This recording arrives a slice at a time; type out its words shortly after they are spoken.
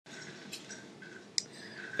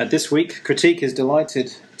This week, Critique is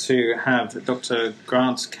delighted to have Dr.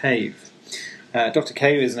 Grant Cave. Dr.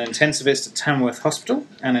 Cave is an intensivist at Tamworth Hospital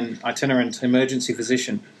and an itinerant emergency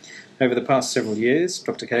physician. Over the past several years,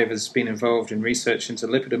 Dr. Cave has been involved in research into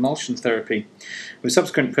lipid emulsion therapy, with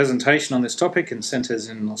subsequent presentation on this topic in centres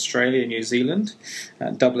in Australia, New Zealand,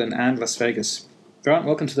 Dublin and Las Vegas. Grant,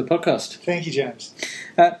 welcome to the podcast. Thank you, James.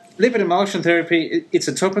 Lipid emulsion therapy, it's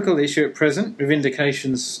a topical issue at present, with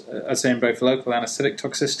indications, as in both local anaesthetic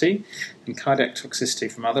toxicity and cardiac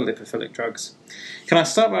toxicity from other lipophilic drugs. Can I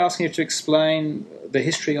start by asking you to explain the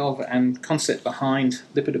history of and concept behind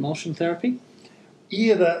lipid emulsion therapy?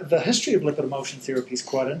 Yeah, the history of lipid emulsion therapy is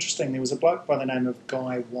quite interesting. There was a bloke by the name of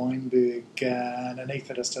Guy Weinberg, an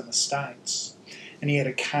anaesthetist in the States, and he had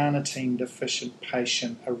a carnitine-deficient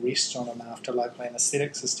patient arrest on him after local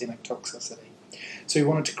anaesthetic systemic toxicity. So he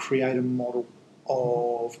wanted to create a model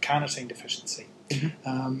of carnitine deficiency.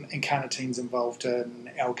 And carnitine's involved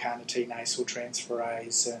in L-carnitinase or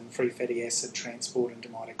transferase and free fatty acid transport into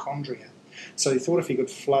mitochondria. So he thought if he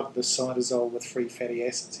could flood the cytosol with free fatty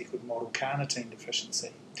acids, he could model carnitine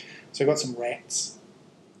deficiency. So he got some rats,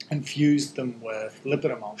 infused them with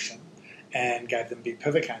lipid emulsion, and gave them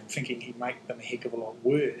bupivacaine, thinking he'd make them a heck of a lot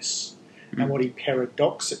worse. And what he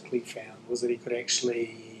paradoxically found was that he could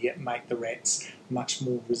actually make the rats much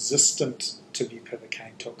more resistant to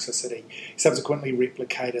bupivacaine toxicity. He subsequently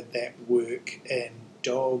replicated that work in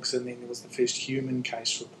dogs, and then there was the first human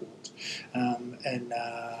case report in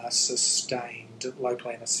sustained local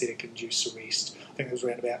anaesthetic-induced arrest. I think it was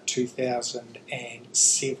around about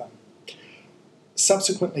 2007.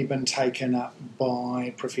 Subsequently been taken up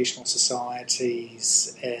by professional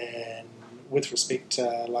societies with respect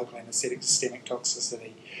to local anaesthetic systemic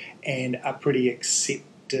toxicity, and a pretty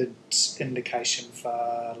accepted indication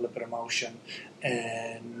for lipid emulsion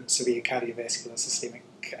in severe cardiovascular systemic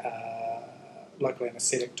local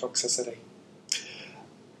anaesthetic toxicity.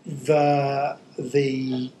 The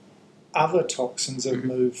other toxins have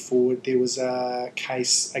moved forward. There was a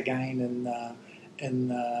case again in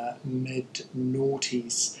the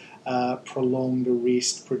mid-noughties, prolonged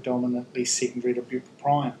arrest, predominantly secondary to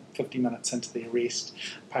bupropion. 50 minutes into the arrest,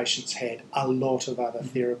 patients had a lot of other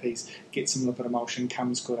therapies. Get some lipid emulsion,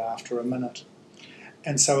 comes good after a minute.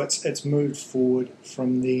 And so it's moved forward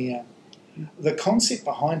from there. The concept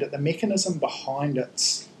behind it, the mechanism behind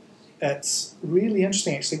it's really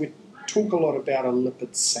interesting. Actually, we talk a lot about a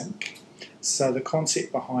lipid sink. So the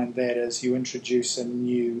concept behind that is you introduce a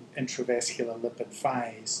new intravascular lipid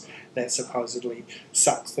phase that supposedly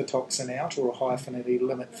sucks the toxin out, or a high-affinity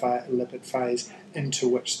lipid phase into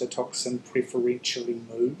which the toxin preferentially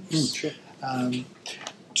moves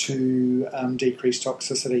to decrease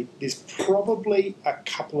toxicity. There's probably a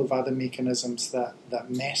couple of other mechanisms that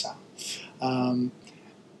matter.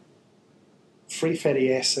 Free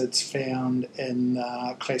fatty acids found in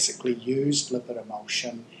classically used lipid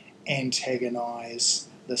emulsion antagonise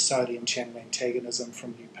the sodium channel antagonism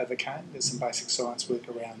from bupivacaine. There's some basic science work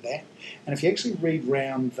around that. And if you actually read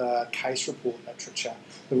round the case report literature,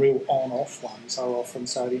 the real on-off ones are often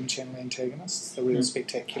sodium channel antagonists, the real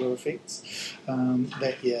spectacular effects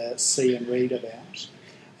that you see and read about.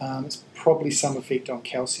 It's probably some effect on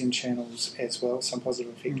calcium channels as well, some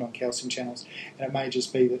positive effect on calcium channels, and it may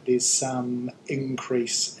just be that there's some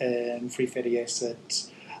increase in free fatty acid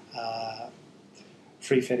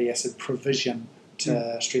provision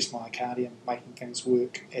to stress myocardium, making things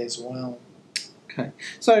work as well. Okay.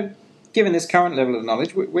 So, given this current level of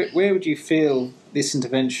knowledge, where would you feel this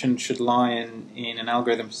intervention should lie in an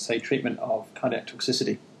algorithm for, say, treatment of cardiac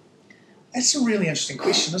toxicity? That's a really interesting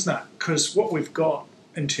question, isn't it? Because what we've got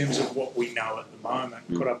in terms of what we know at the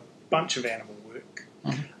moment, got a bunch of animal work.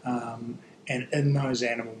 And in those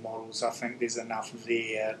animal models, I think there's enough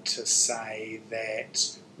there to say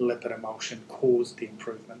that lipid emulsion caused the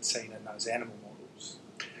improvement seen in those animal models.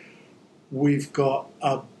 We've got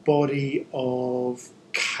a body of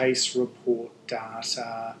case report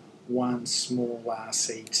data, one small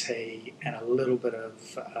RCT, and a little bit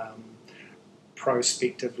of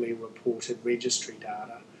prospectively reported registry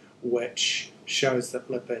data, which shows that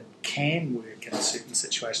lipid can work in certain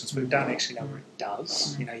situations. We don't actually know where it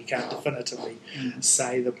does. You can't definitively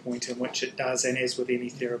say the point in which it does, and as with any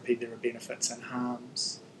therapy, there are benefits and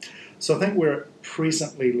harms. So I think where it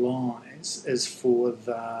presently lies is for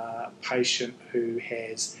the patient who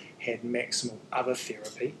has had maximal other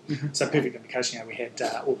therapy. So perfect indication, we had,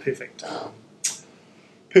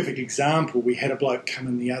 perfect example, we had a bloke come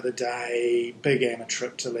in the other day, big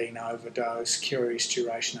amitriptyline overdose, curious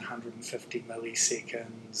duration 150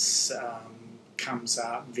 milliseconds, comes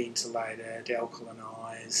up, ventilated,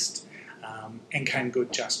 alkalinised, and came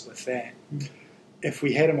good just with that. if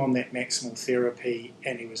we had him on that maximal therapy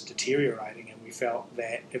and he was deteriorating, and we felt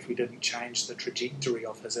that if we didn't change the trajectory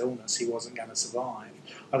of his illness, he wasn't going to survive,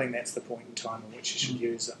 I think that's the point in time in which you should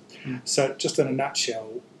use it. So just in a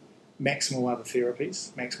nutshell, maximal other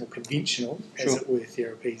therapies, maximal conventional, as it were,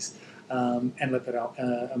 therapies, and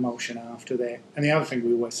lipid emulsion after that. And the other thing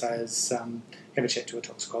we always say is have a chat to a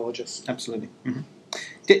toxicologist. Absolutely. Mm-hmm.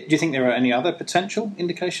 Do you think there are any other potential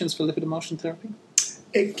indications for lipid emulsion therapy?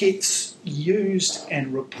 It gets used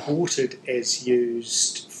and reported as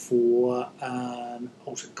used for an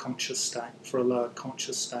altered conscious state, for a lowered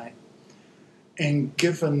conscious state. And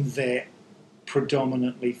given that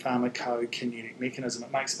predominantly pharmacokinetic mechanism,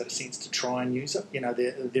 it makes a bit of sense to try and use it. You know,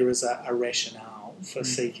 there is a rationale for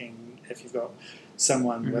seeking, if you've got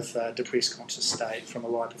someone with a depressed conscious state from a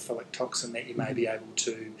lipophilic toxin, that you may be able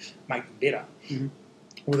to make them better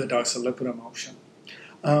with a dose of lipid emulsion.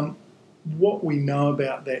 What we know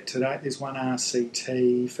about that today, there's one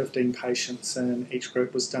RCT, 15 patients in each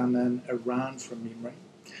group, was done in Iran from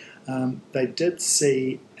memory. They did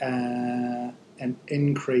see an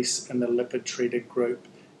increase in the lipid-treated group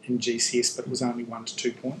in GCS, but it was only 1 to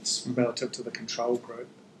 2 points relative to the control group.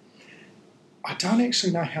 I don't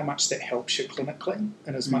actually know how much that helps you clinically,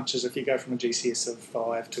 in as much as if you go from a GCS of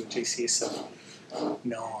 5 to a GCS of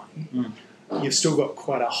 9, you've still got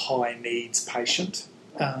quite a high needs patient.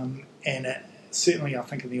 And certainly I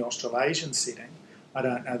think in the Australasian setting, I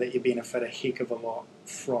don't know that you benefit a heck of a lot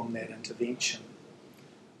from that intervention.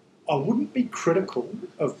 I wouldn't be critical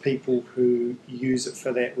of people who use it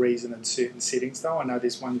for that reason in certain settings, though. I know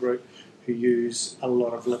there's one group who use a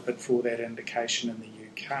lot of lipid for that indication in the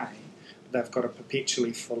UK. They've got a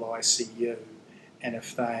perpetually full ICU, and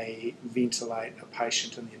if they ventilate a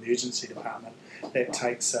patient in the emergency department, that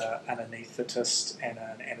takes an anaesthetist and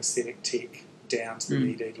an anaesthetic tech down to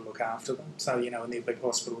the ED to look after them. So, you know, in their big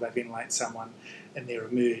hospital, they ventilate someone in their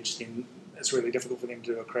emerge, then it's really difficult for them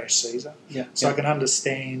to do a crash Caesar. I can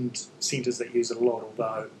understand centres that use it a lot,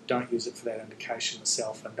 although don't use it for that indication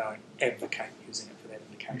themselves and don't advocate using it for that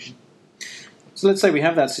indication. So let's say we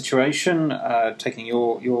have that situation, taking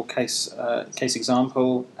your case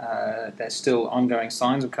example, there's still ongoing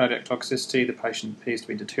signs of cardiac toxicity, the patient appears to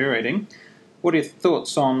be deteriorating. What are your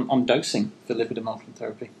thoughts on dosing for lipid emulsion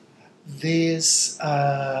therapy? There's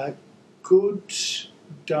a good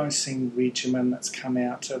dosing regimen that's come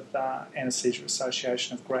out of the Anaesthesia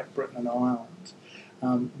Association of Great Britain and Ireland.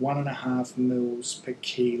 1.5 mils per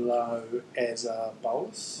kilo as a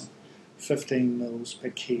bolus, 15 mils per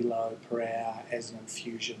kilo per hour as an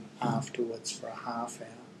infusion afterwards for a half hour.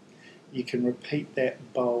 You can repeat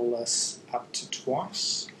that bolus up to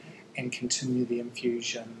twice and continue the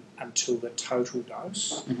infusion until the total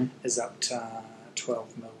dose is up to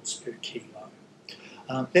 12 mils per kilo.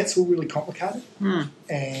 That's all really complicated,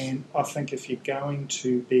 and I think if you're going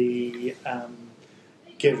to be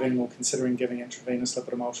giving or considering giving intravenous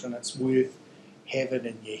lipid emulsion, it's worth having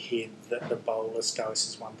in your head that the bolus dose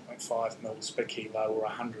is 1.5 mils per kilo or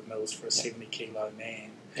 100 mils for a 70 kilo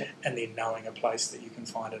man, and then knowing a place that you can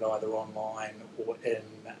find it either online or in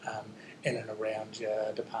and around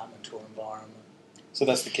your department or environment. So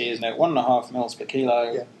that's the key, isn't it? 1.5 mils per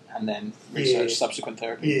kilo, and then research subsequent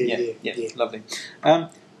therapy. Yeah. Lovely. A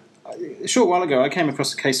short while ago, I came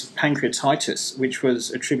across a case of pancreatitis, which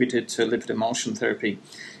was attributed to lipid emulsion therapy.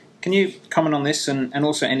 Can you comment on this and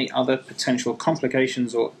also any other potential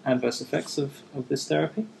complications or adverse effects of this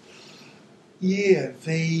therapy? Yeah,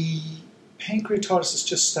 the pancreatitis is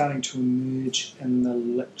just starting to emerge in the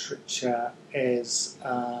literature as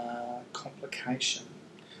a complication.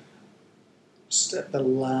 Just at the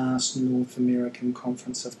last North American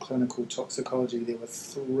Conference of Clinical Toxicology, there were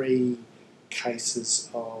 3 cases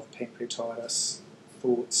of pancreatitis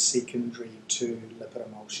thought secondary to lipid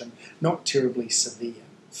emulsion, not terribly severe.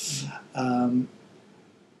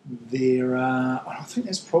 There are, I think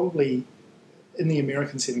there's probably, in the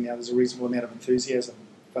American setting now, there's a reasonable amount of enthusiasm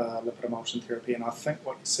for lipid emulsion therapy, and I think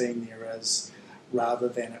what you're seeing there is, rather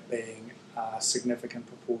than it being a significant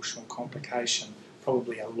proportional complication,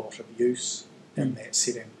 probably a lot of use in that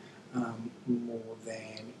setting, more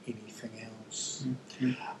than anything else.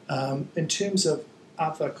 In terms of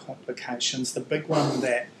other complications, the big one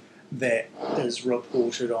that is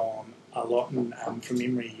reported on a lot, and from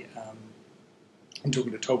memory, I'm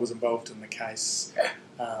talking to Todd was involved in the case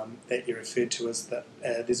that you referred to, is that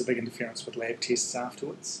there's a big interference with lab tests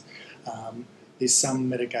afterwards. There's some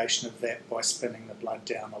mitigation of that by spinning the blood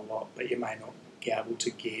down a lot, but you may not be able to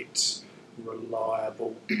get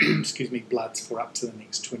reliable bloods for up to the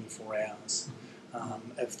next 24 hours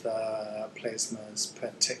if the plasma is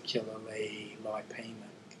particularly lipemic.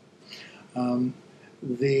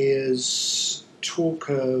 There's talk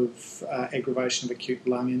of aggravation of acute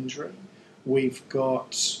lung injury. We've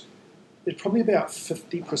got probably about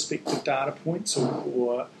 50 prospective data points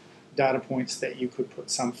or data points that you could put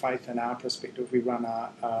some faith in our perspective. We run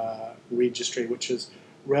a registry which is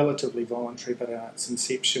relatively voluntary, but at its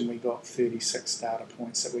inception we got 36 data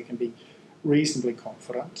points that we can be reasonably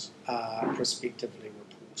confident prospectively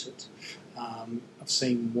reported. I've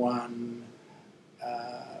seen one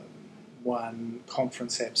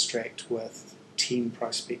conference abstract with 10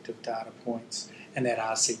 prospective data points, and that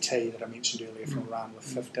RCT that I mentioned earlier from RUN with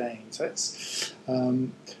 15. So it's,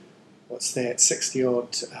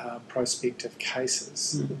 60-odd prospective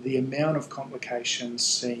cases. The amount of complications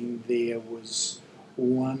seen there was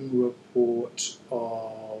one report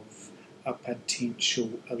of a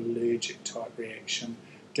potential allergic type reaction.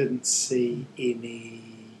 Didn't see any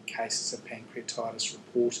cases of pancreatitis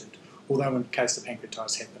reported, although in case the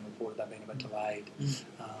pancreatitis had been reported, they've been a bit delayed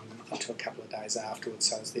up to a couple of days afterwards,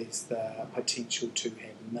 so there's the potential to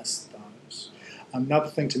have missed those. Another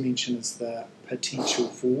thing to mention is the potential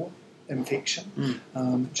for infection,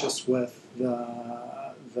 just with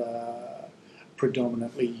the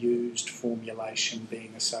predominantly used formulation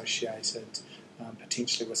being associated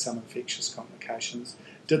potentially with some infectious complications.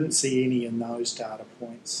 Didn't see any in those data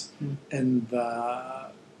points. In the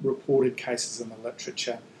reported cases in the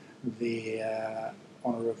literature, there,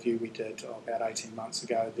 on a review we did about 18 months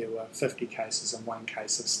ago, there were 50 cases and one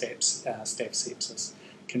case of staph sepsis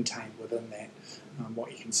contained within that.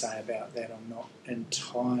 What you can say about that, I'm not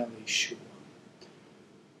entirely sure.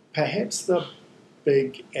 Perhaps the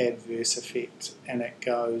big adverse effect, and it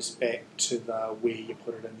goes back to the where you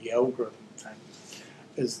put it in the algorithm thing,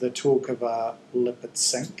 is the talk of a lipid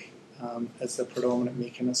sink as the predominant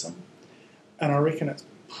mechanism. And I reckon it's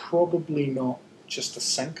probably not just a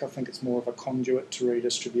sink. I think it's more of a conduit to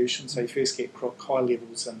redistribution. So you first get high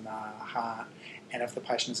levels in the heart, and if the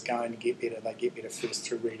patient is going to get better, they get better first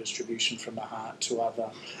through redistribution from the heart to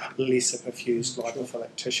other lesser perfused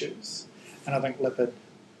lipophilic tissues. And I think lipid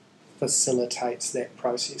facilitates that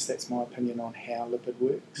process. That's my opinion on how lipid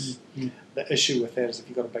works. The issue with that is if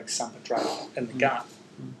you've got a big sump of drug in the gut,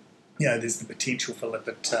 there's the potential for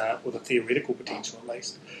lipid, or the theoretical potential at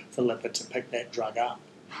least, for lipid to pick that drug up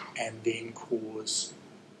and then cause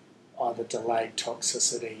either delayed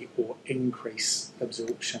toxicity or increase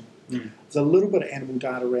absorption. There's a little bit of animal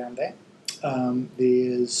data around that.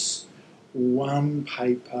 There's one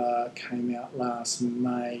paper came out last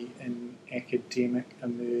May in Academic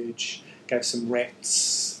Emerge, gave some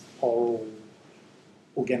rats oral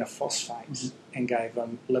organophosphate and gave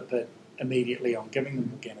them lipid immediately on giving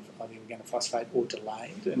them either organophosphate or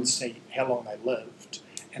delayed, and see how long they lived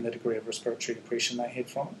and the degree of respiratory depression they had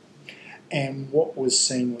from it. And what was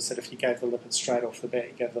seen was that if you gave the lipid straight off the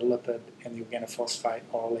bat, you gave the lipid and the organophosphate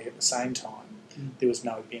orally at the same time, there was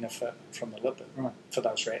no benefit from the lipid for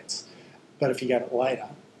those rats. But if you gave it later,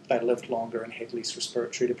 they lived longer and had less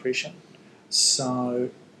respiratory depression.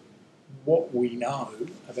 So what we know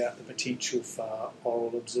about the potential for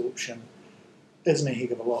oral absorption isn't a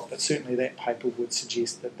heck of a lot, but certainly that paper would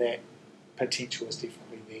suggest that that potential is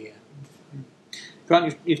definitely there.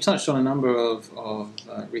 Grant, you've touched on a number of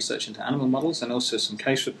research into animal models and also some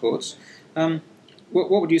case reports. What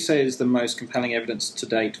would you say is the most compelling evidence to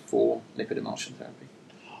date for lipid emulsion therapy?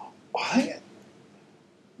 I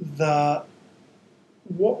think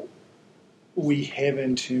what we have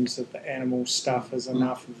in terms of the animal stuff is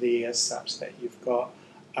enough there such that you've got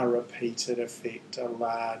a repeated effect, a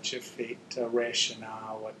large effect, a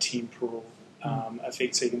rationale, a temporal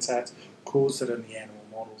effect. So you can say it's caused it in the animal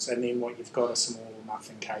models, and then what you've got are some all or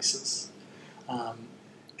nothing cases.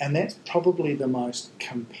 And that's probably the most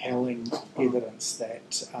compelling evidence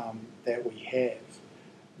that that we have.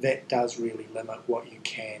 That does really limit what you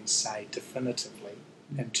can say definitively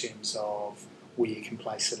in terms of where you can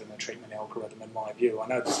place it in a treatment algorithm, in my view. I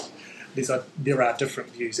know there are different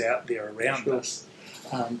views out there around this,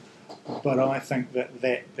 but I think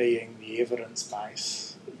that being the evidence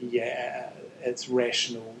base, it's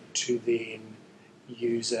rational to then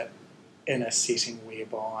use it in a setting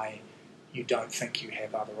whereby you don't think you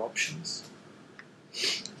have other options.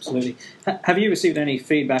 Absolutely. Have you received any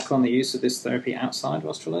feedback on the use of this therapy outside of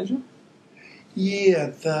Australasia?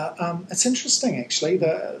 Yeah, it's interesting actually.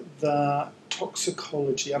 The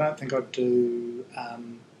toxicology, I don't think I'd do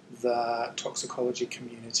the toxicology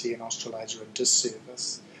community in Australasia a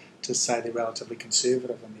disservice to say they're relatively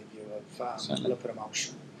conservative in their view of lipid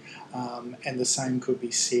emulsion. And the same could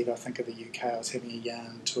be said, I think, of the UK. I was having a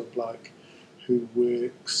yarn to a bloke who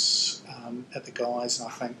works at the Guy's, and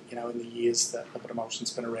I think, in the years that lipid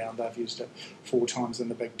emulsion's been around, they've used it 4 times in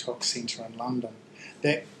the big tox centre in London.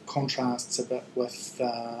 that contrasts a bit with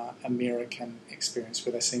American experience,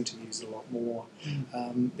 where they seem to use it a lot more.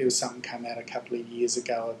 There was something come out a couple of years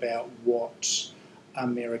ago about what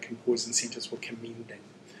American poison centres were commending.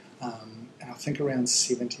 And I think around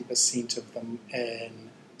 70% of them in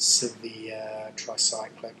severe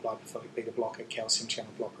tricyclic lipophilic beta blocker, calcium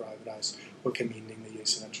channel blocker overdose were commending the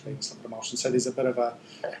use of intravenous lipid emulsion. So there's a bit of a...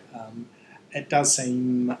 it does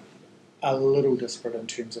seem a little disparate in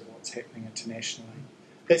terms of what's happening internationally.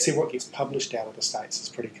 That said, what gets published out of the States is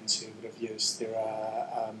pretty conservative use. There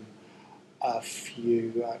are a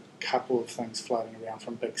couple of things floating around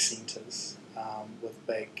from big centres with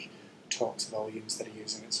big tox volumes that are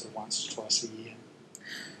using it sort of once or twice a year.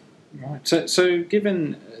 Right. So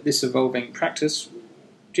given this evolving practice,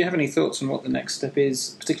 do you have any thoughts on what the next step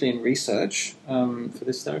is, particularly in research for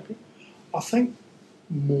this therapy? I think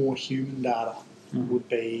more human data would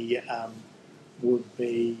be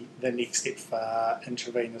the next step for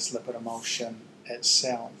intravenous lipid emulsion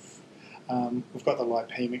itself. We've got the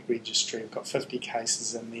lipemic registry, we've got 50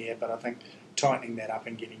 cases in there, but I think tightening that up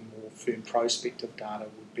and getting more firm prospective data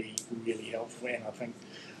would be really helpful and I think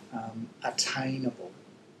attainable.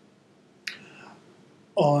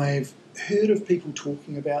 I've heard of people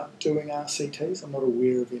talking about doing RCTs. I'm not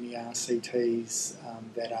aware of any RCTs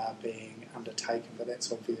that are being undertaken, but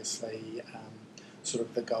that's obviously sort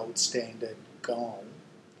of the gold standard goal.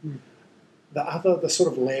 The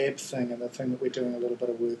sort of lab thing and the thing that we're doing a little bit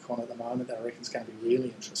of work on at the moment that I reckon is going to be really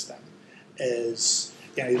interesting is,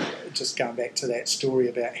 just going back to that story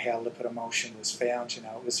about how lipid emulsion was found. It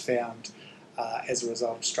was found as a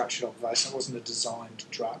result of structured observation. It wasn't a designed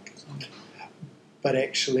drug, but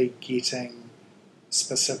actually getting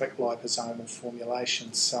specific liposomal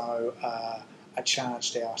formulations, so a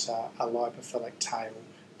charged outer, a lipophilic tail,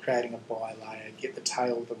 creating a bilayer, get the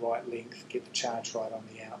tail the right length, get the charge right on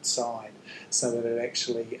the outside, so that it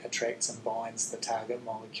actually attracts and binds the target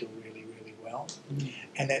molecule really, really well.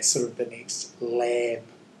 And that's sort of the next lab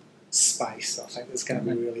space, I think, that's going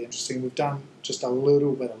to be really interesting. We've done just a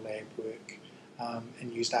little bit of lab work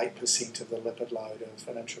and used 8% of the lipid load of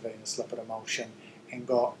an intravenous lipid emulsion and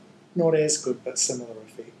got not as good but similar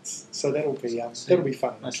effects. So that'll be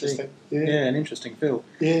fun and interesting. Yeah, an interesting field.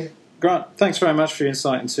 Yeah. Grant, thanks very much for your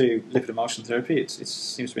insight into lipid emulsion therapy. It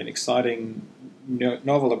seems to be an exciting,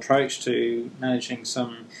 novel approach to managing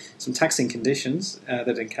some taxing conditions that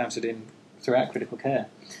are encountered throughout critical care.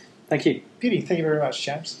 Thank you. Beauty. Thank you very much,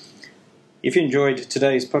 James. If you enjoyed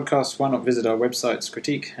today's podcast, why not visit our websites,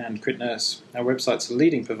 Critique and CritNurse. Our websites are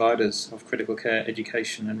leading providers of critical care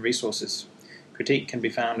education and resources. Critique can be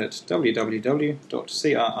found at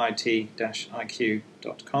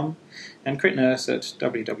www.crit-iq.com and CritNurse at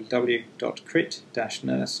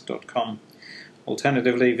www.crit-nurse.com.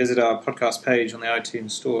 Alternatively, visit our podcast page on the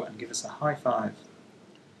iTunes Store and give us a high five.